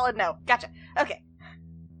is a solid no. Gotcha. Okay.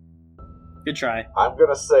 Good try. I'm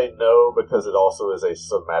gonna say no because it also is a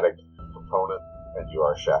somatic component and you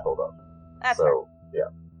are shackled up. That's so, yeah.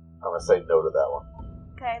 I'm gonna say no to that one.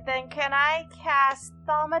 Okay, then can I cast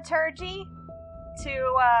Thaumaturgy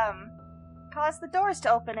to, cause the doors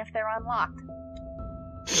to open if they're unlocked?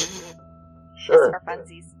 Sure. Just for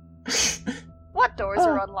funsies. What doors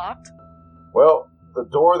are unlocked? Well, the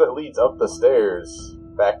door that leads up the stairs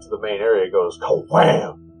back to the main area goes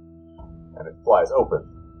ka-wham! And it flies open.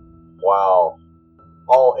 While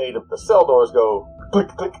all 8 of the cell doors go click,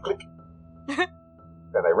 click, click.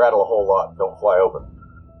 And they rattle a whole lot and don't fly open.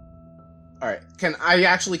 Alright, can I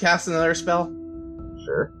actually cast another spell?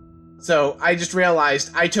 Sure. So, I just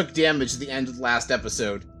realized I took damage at the end of the last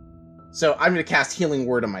episode. So, I'm gonna cast Healing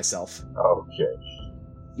Word on myself. Okay.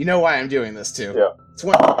 You know why I'm doing this, too. Yeah. It's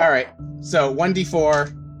Alright, so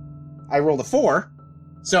 1d4. I rolled a 4.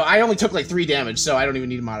 So, I only took like 3 damage, so I don't even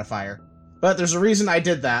need a modifier. But there's a reason I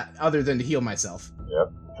did that, other than to heal myself.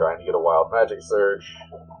 Yep. Trying to get a wild magic surge.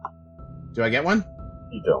 Do I get one?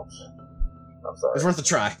 You don't. I'm sorry. It's worth a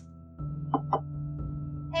try.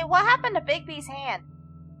 Hey, what happened to Bigby's hand?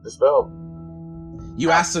 Dispelled. You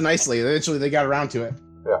asked so nicely, eventually they got around to it.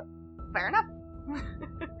 Yeah. Fair enough.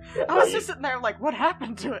 Yeah, I was just sitting there like, what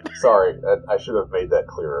happened to it? Sorry, I should have made that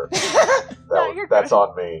clearer. That's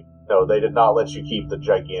on me. No, they did not let you keep the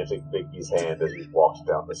gigantic Bigby's hand as you walked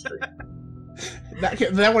down the street.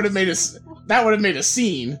 That would have made a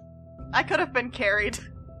scene. I could have been carried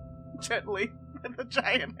gently with a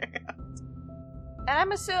giant hand. And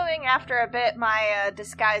I'm assuming after a bit my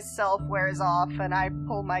disguised self wears off and I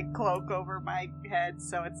pull my cloak over my head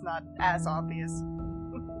so it's not as obvious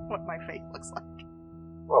what my face looks like.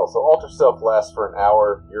 Well, so Alter Self lasts for an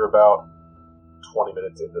hour. You're about 20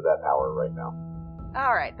 minutes into that hour right now.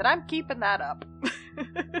 Alright, then I'm keeping that up.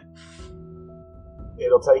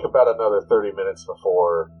 It'll take about another 30 minutes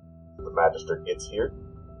before the Magister gets here.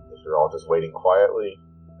 If you're all just waiting quietly,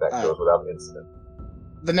 that goes without incident.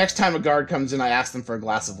 The next time a guard comes in, I ask them for a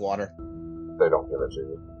glass of water. They don't give it to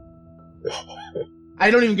you.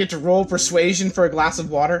 I don't even get to roll persuasion for a glass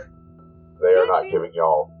of water? They are not giving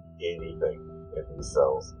y'all anything in these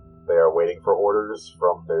cells. They are waiting for orders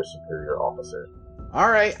from their superior officer.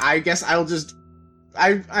 Alright, I guess I'll just...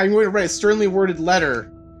 I'm going to write a sternly worded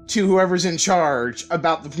letter to whoever's in charge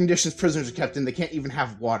about the conditions prisoners are kept in. They can't even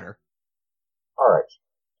have water. Alright.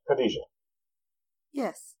 Khadijah,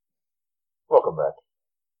 Yes. welcome back.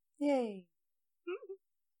 Yay.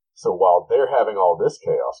 So while they're having all this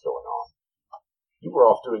chaos going on, you were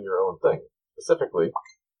off doing your own thing. Specifically,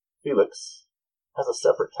 Felix has a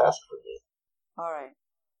separate task for you. Alright.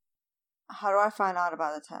 How do I find out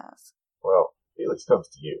about the task? Well, Felix comes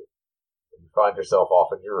to you. You find yourself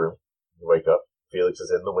off in your room. You wake up. Felix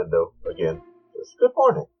is in the window again. Says, "Good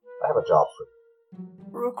morning. I have a job for you."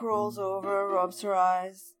 Rook rolls over, rubs her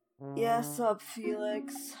eyes. Yes, up,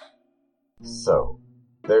 Felix. So,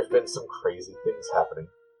 there have been some crazy things happening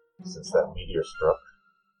since that meteor struck.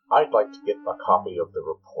 I'd like to get a copy of the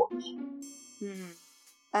report.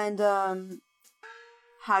 And,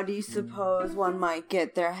 how do you suppose one might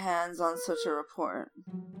get their hands on such a report?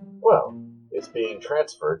 Well, it's being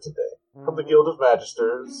transferred today from the Guild of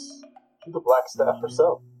Magisters to the Black Staff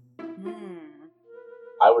herself.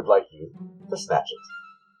 I would like you to snatch it.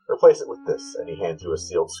 Replace it with this, and he hands you a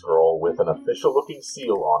sealed scroll with an official-looking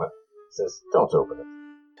seal on it. Says, "Don't open it.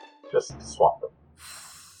 Just swap them."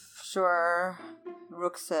 Sure,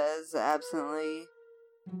 Rook says absently.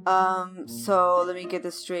 So let me get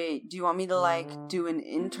this straight. Do you want me to, do an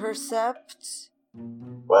intercept?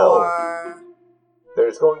 Well, Or...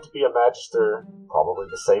 there's going to be a Magister, probably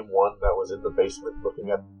the same one that was in the basement looking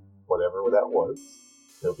at whatever that was.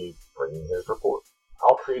 He'll be bringing his report.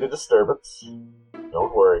 I'll create a disturbance.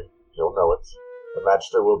 Don't worry, you'll know it. The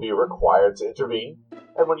Magister will be required to intervene,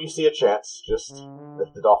 and when you see a chance, just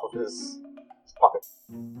lift it off of his pocket.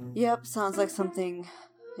 Yep, sounds like something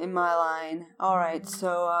in my line. Alright,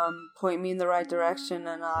 so, point me in the right direction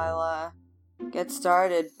and I'll, get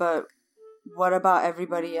started, but what about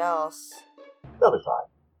everybody else? They'll be fine.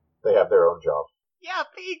 They have their own job. Yeah,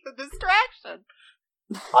 Pete, the distraction.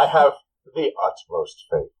 I have the utmost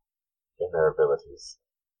faith in their abilities.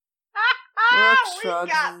 Rook We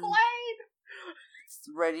shrugs got and- played.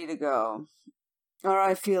 Ready to go.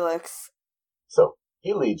 Alright, Felix. So,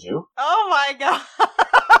 he leads you Oh my god.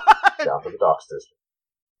 down to the docks district.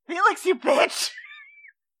 Felix, you bitch.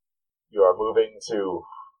 You are moving to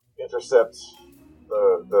intercept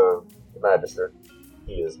the Magister.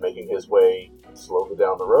 He is making his way slowly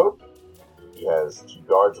down the road. He has 2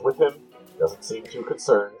 guards with him. Doesn't seem too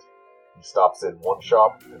concerned. He stops in one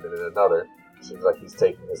shop and then in another. Seems like he's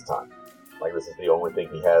taking his time. Like this is the only thing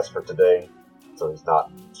he has for today, so he's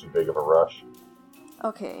not too big of a rush.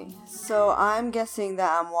 Okay, so I'm guessing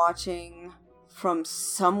that I'm watching from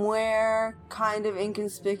somewhere kind of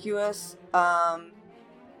inconspicuous.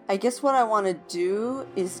 I guess what I want to do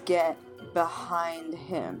is get behind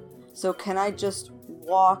him. So can I just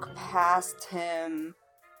walk past him,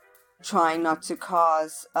 trying not to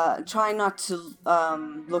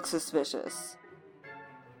look suspicious?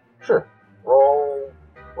 Sure. Roll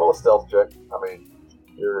a stealth check. I mean,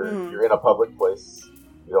 you're in a public place.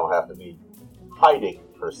 You don't have to be hiding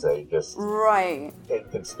per se, just Right.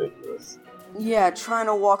 inconspicuous. Yeah, trying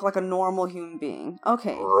to walk like a normal human being.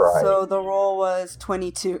 Okay, Right. so the roll was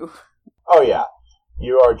 22. Oh yeah,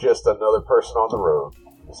 you are just another person on the road.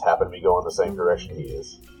 Just happen to be going the same direction he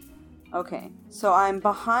is. Okay, so I'm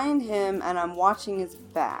behind him and I'm watching his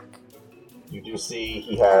back. You do see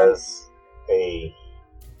he has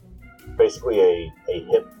basically a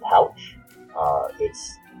hip pouch.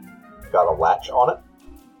 It's got a latch on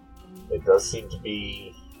it. It does seem to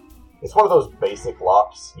be... It's one of those basic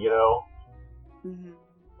locks, you know? Mm-hmm.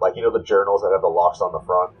 Like, you know the journals that have the locks on the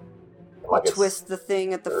front? Like You twist the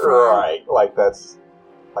thing at the front. Right, like that's...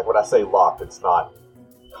 Like when I say locked, it's not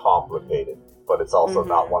complicated, but it's also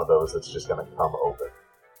not one of those that's just going to come open.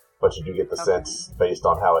 But you do get the sense, based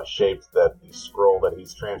on how it's shaped, that the scroll that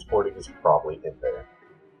he's transporting is probably in there.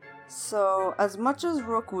 So, as much as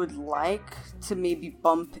Rook would like to maybe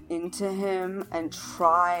bump into him and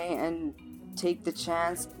try and take the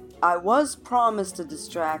chance, I was promised a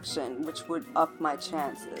distraction, which would up my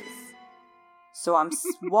chances. So I'm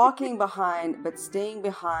walking behind, but staying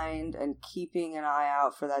behind and keeping an eye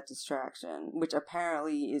out for that distraction, which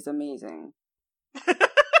apparently is amazing.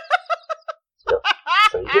 Yep.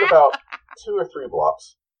 So you get about 2 or 3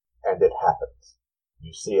 blocks, and it happens.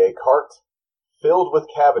 You see a cart filled with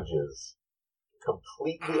cabbages,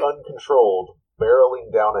 completely uncontrolled,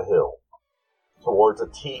 barreling down a hill towards a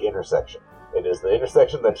T intersection. It is the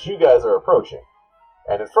intersection that you guys are approaching.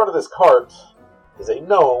 And in front of this cart is a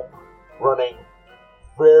gnome running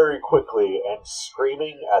very quickly and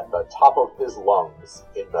screaming at the top of his lungs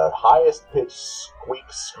in the highest pitched squeak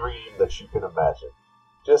scream that you can imagine.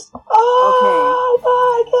 Just, oh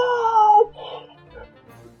my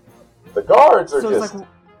god! The guards are just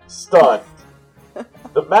stunned.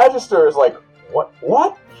 The Magister is like,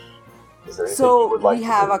 what? Is there anything you would like to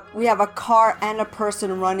do? We have a car and a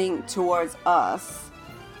person running towards us.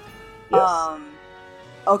 Yes.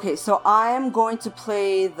 Okay, so I am going to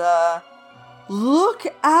play the look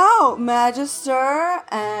out, Magister,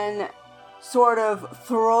 and sort of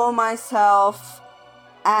throw myself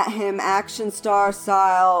at him action star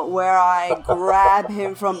style, where I grab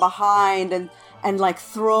him from behind and like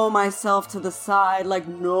throw myself to the side like,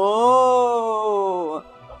 no.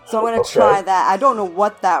 So I'm going to try that. I don't know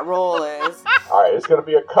what that roll is. Alright, it's going to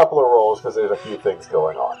be a couple of rolls because there's a few things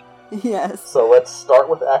going on. Yes. So let's start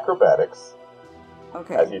with acrobatics.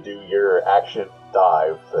 Okay. As you do your action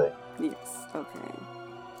dive thing. Yes, okay.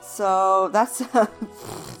 So that's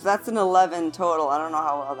that's an 11 total. I don't know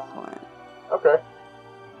how well that went. Okay.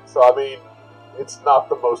 So, I mean, it's not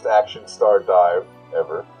the most action star dive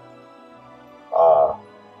ever.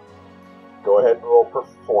 Go ahead and roll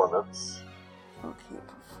performance. Okay,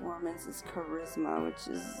 performance is charisma, which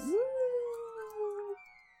is...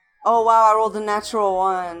 Oh, wow, I rolled a natural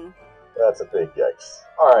 1. That's a big yikes.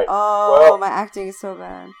 Alright. Oh, well, my acting is so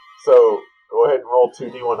bad. So, go ahead and roll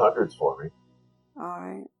 2d100s for me.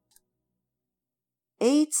 Alright.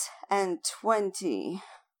 8 and 20.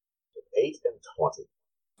 8 and 20.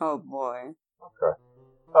 Oh, boy. Okay.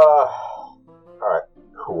 Alright,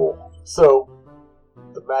 cool. So,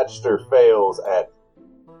 the Magister fails at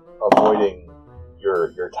avoiding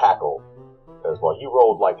your tackle. Because while you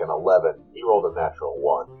rolled like an 11, he rolled a natural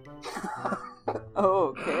 1.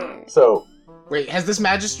 Okay. So... Wait, has this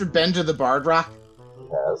Magister been to the Bard Rock? He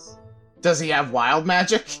has. Does he have wild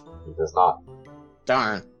magic? He does not.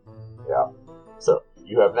 Darn. Yeah. So,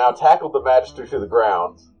 you have now tackled the Magister to the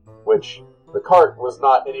ground, which the cart was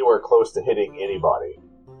not anywhere close to hitting anybody.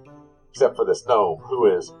 Except for this gnome, who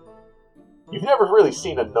is... You've never really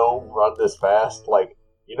seen a gnome run this fast. Like,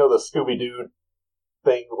 you know the Scooby-Doo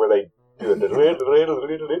thing where they do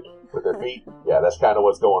the with their feet? Yeah, that's kind of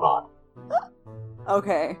what's going on.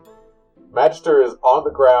 Okay. Magister is on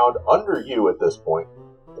the ground under you at this point.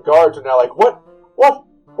 The guards are now like, what?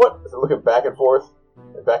 They're looking back and forth.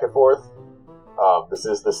 This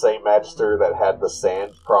is the same Magister that had the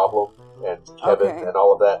sand problem and Kevin and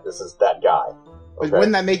all of that. This is that guy. Okay?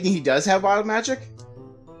 Wouldn't that make me he does have wild magic?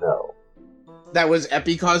 No. That was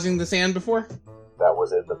Epi causing the sand before? That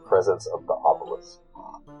was in the presence of the obelisk.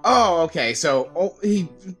 Oh, okay. So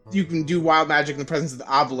you can do wild magic in the presence of the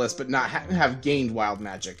obelisk, but not have gained wild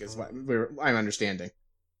magic, is what I'm understanding.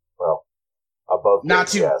 Well, above not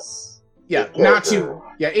this, to, yes. Yeah, not to.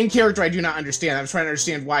 Yeah, in character, I do not understand. I'm trying to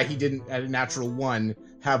understand why he didn't, at a natural 1,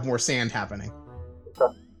 have more sand happening.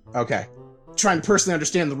 Okay. Trying to personally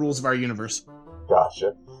understand the rules of our universe.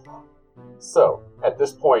 Gotcha. So, at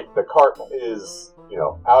this point, the cart is,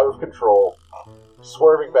 out of control,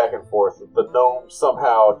 swerving back and forth. The gnome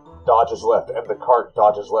somehow dodges left, and the cart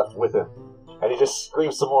dodges left with him. And he just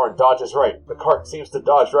screams some more and dodges right. The cart seems to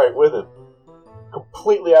dodge right with him.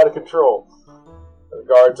 Completely out of control. The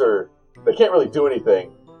guards they can't really do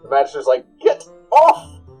anything. The Magister's like, get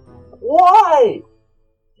off! Why?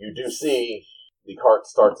 You do see the cart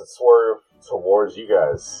starts to swerve towards you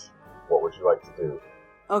guys. What would you like to do?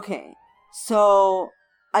 Okay, so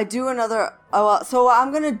I do another... so what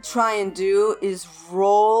I'm going to try and do is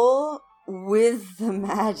roll with the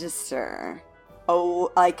Magister.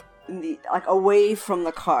 Like away from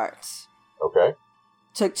the cart. Okay.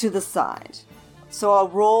 To the side. So I'll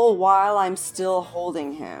roll while I'm still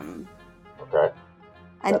holding him. Okay.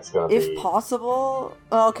 And if possible...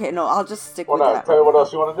 Okay, no, I'll just stick with that. Tell me what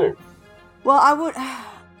else you want to do. Well, I would...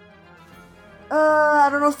 I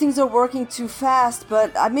don't know if things are working too fast,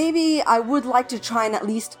 but maybe I would like to try and at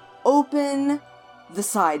least open the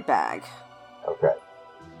side bag. Okay.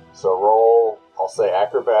 So roll, I'll say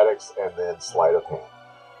acrobatics and then sleight of hand.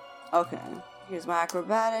 Okay. Here's my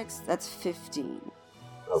acrobatics. That's 15.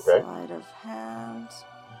 Okay. Sleight of hand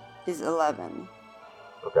is 11.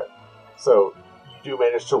 Okay. So you do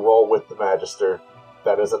manage to roll with the Magister.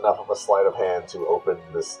 That is enough of a sleight of hand to open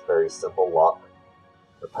this very simple lock.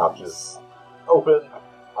 The pouch is open.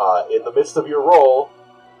 In the midst of your roll,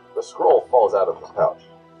 the scroll falls out of his pouch.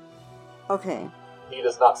 Okay. He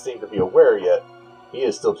does not seem to be aware yet. He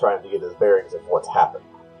is still trying to get his bearings of what's happened.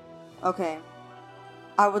 Okay.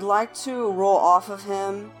 I would like to roll off of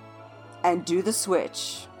him and do the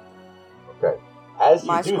switch. Okay. As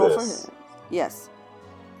you do this, yes.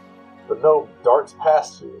 the gnome darts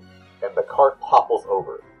past you and the cart topples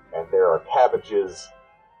over, and there are cabbages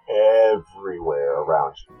everywhere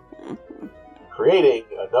around you, creating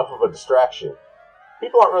enough of a distraction.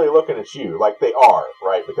 People aren't really looking at you like they are,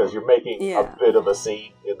 right? Because you're making a bit of a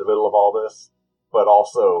scene in the middle of all this, but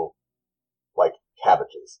also, like,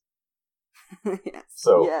 cabbages. Yes.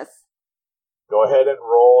 So, go ahead and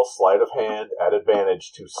roll sleight of hand at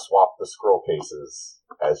advantage to swap the scroll cases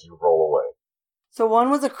as you roll away. So one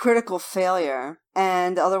was a critical failure,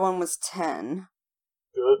 and the other one was 10.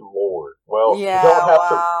 Good lord. Well, you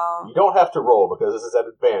don't have to roll because this is at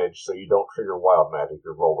advantage, so you don't trigger wild magic.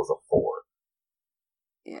 Your roll was a 4.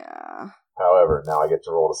 Yeah. However, now I get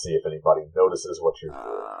to roll to see if anybody notices what you're doing.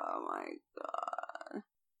 Oh my god.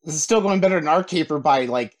 This is still going better than our caper by,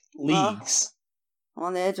 like, leagues. I'm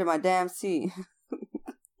on the edge of my damn seat.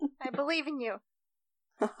 I believe in you.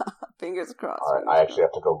 Fingers crossed. Alright, I actually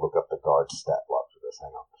have to go look up the guard's stat block for this.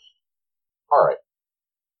 Hang on. Alright.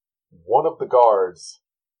 One of the guards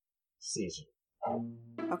sees you.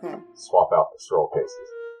 Okay. Swap out the scroll cases.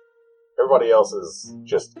 Everybody else is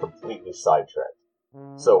just completely sidetracked.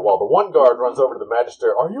 So while the one guard runs over to the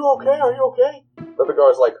Magister, "Are you okay? Are you okay?" The other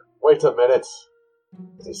guard's like, "Wait a minute."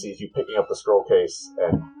 As he sees you picking up the scroll case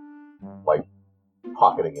and, like,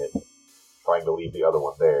 pocketing it, trying to leave the other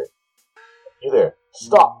one there. "You there,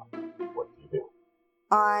 stop!" What do you do?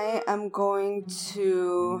 I am going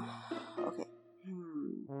to... Okay.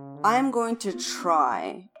 I'm going to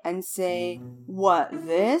try and say, "What,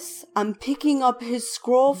 this? I'm picking up his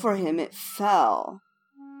scroll for him, it fell."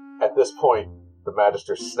 At this point, the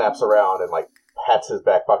Magister snaps around and, like, pats his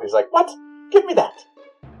back pocket. He's like, "What? Give me that!"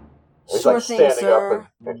 He's Sure like thing, standing sir. up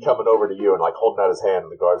and coming over to you and like holding out his hand,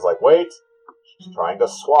 and the guard's like, "Wait, she's trying to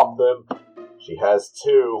swap them. She has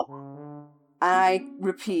 2. I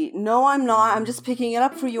repeat, "No, I'm not. I'm just picking it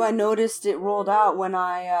up for you. I noticed it rolled out when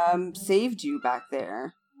I saved you back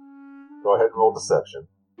there." Go ahead and roll deception.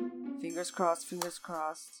 Fingers crossed, fingers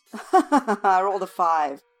crossed. I rolled a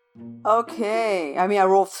 5. Okay. I mean, I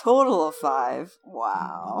rolled a total of 5.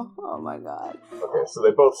 Wow. Oh my god. Okay, so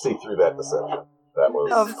they both see through that deception. That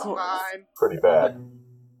was Of course. pretty bad.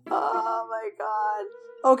 Oh my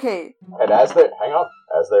god. Okay. And as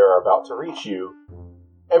they are about to reach you,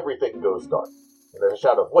 everything goes dark. And there's a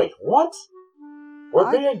shout of, "Wait, what?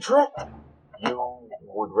 We're being tricked!" You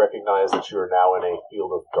would recognize that you are now in a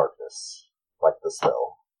field of darkness, like the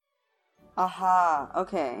spell. Aha.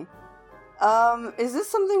 Okay. Is this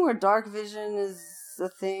something where dark vision is a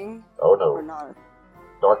thing? Oh no. Or not?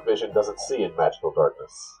 Dark vision doesn't see in magical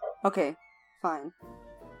darkness. Okay. Fine.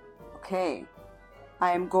 Okay.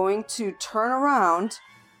 I am going to turn around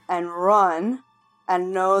and run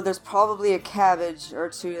and know there's probably a cabbage or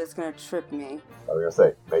 2 that's going to trip me. I was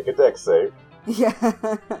going to say, make a dex save.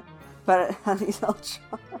 Yeah. But at least I'll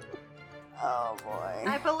try. Oh boy.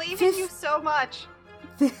 I believe in you so much.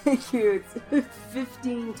 Thank you. It's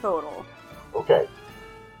 15 total. Okay.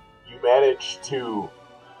 You manage to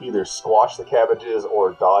either squash the cabbages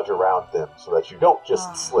or dodge around them so that you don't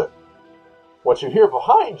just slip. What you hear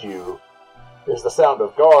behind you is the sound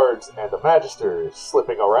of guards and the Magister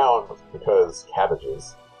slipping around because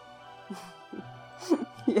cabbages.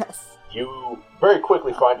 Yes. You very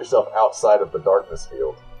quickly find yourself outside of the darkness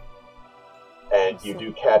field. And you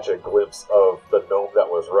do catch a glimpse of the gnome that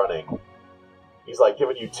was running. He's like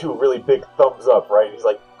giving you 2 really big thumbs up, right? He's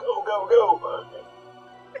like, "Go, go, go!"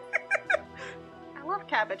 I love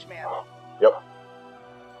Cabbage Man. Yep.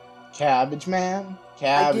 Cabbage Man.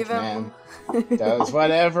 Cabbage Man. Him... Does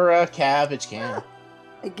whatever a cabbage can.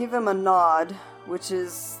 I give him a nod, which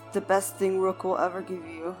is the best thing Rook will ever give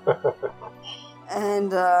you.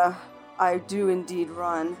 And, I do indeed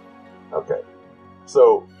run. Okay.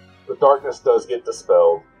 So, the darkness does get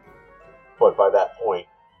dispelled, but by that point,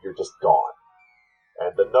 you're just gone.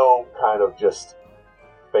 And the gnome kind of just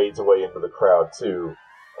fades away into the crowd, too.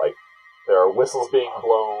 Like, there are whistles being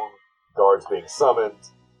blown, guards being summoned.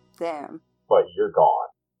 Damn. But you're gone.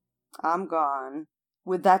 I'm gone.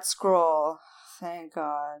 With that scroll. Thank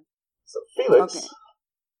God. So, Felix, okay.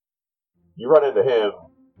 You run into him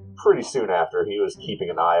pretty soon after. He was keeping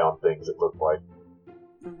an eye on things, it looked like.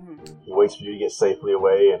 Mm-hmm. He waits for you to get safely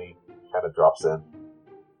away, and he kind of drops in.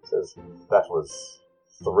 Says, "That was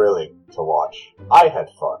thrilling to watch. I had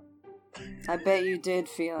fun." I bet you did,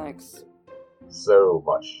 Felix. So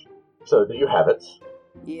much. So, do you have it?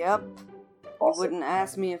 Yep. Awesome. You wouldn't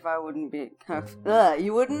ask me if I wouldn't be...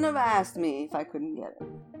 you wouldn't have asked me if I couldn't get it.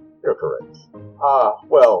 You're correct.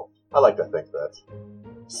 Well, I like to think that.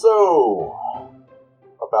 So,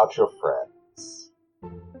 about your friends.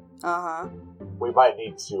 Uh-huh. We might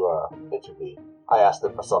need to, intervene. I asked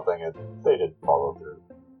them for something and they didn't follow through.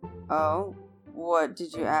 Oh? What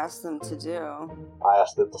did you ask them to do? I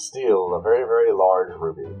asked them to steal a very, very large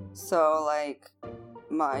ruby. So, like,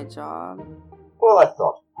 my job? Well, I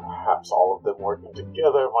thought perhaps all of them working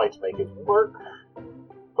together might make it work,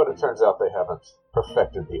 but it turns out they haven't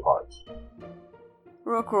perfected the art.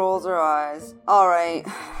 Rook rolls her eyes. Alright,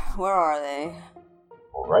 where are they?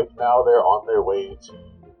 Well, right now they're on their way to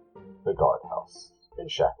the guardhouse in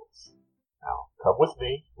shackles. Now, come with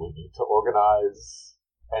me. We need to organize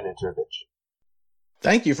an intervention.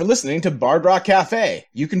 Thank you for listening to Bard Rock Cafe.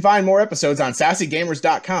 You can find more episodes on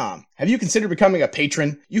sassygamers.com. Have you considered becoming a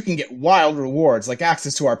patron? You can get wild rewards like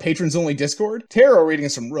access to our patrons-only Discord, tarot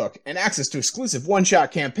readings from Rook, and access to exclusive one-shot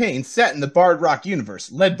campaigns set in the Bard Rock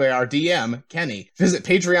universe, led by our DM, Kenny. Visit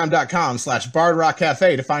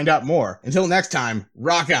patreon.com/bardrockcafe to find out more. Until next time,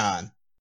 rock on!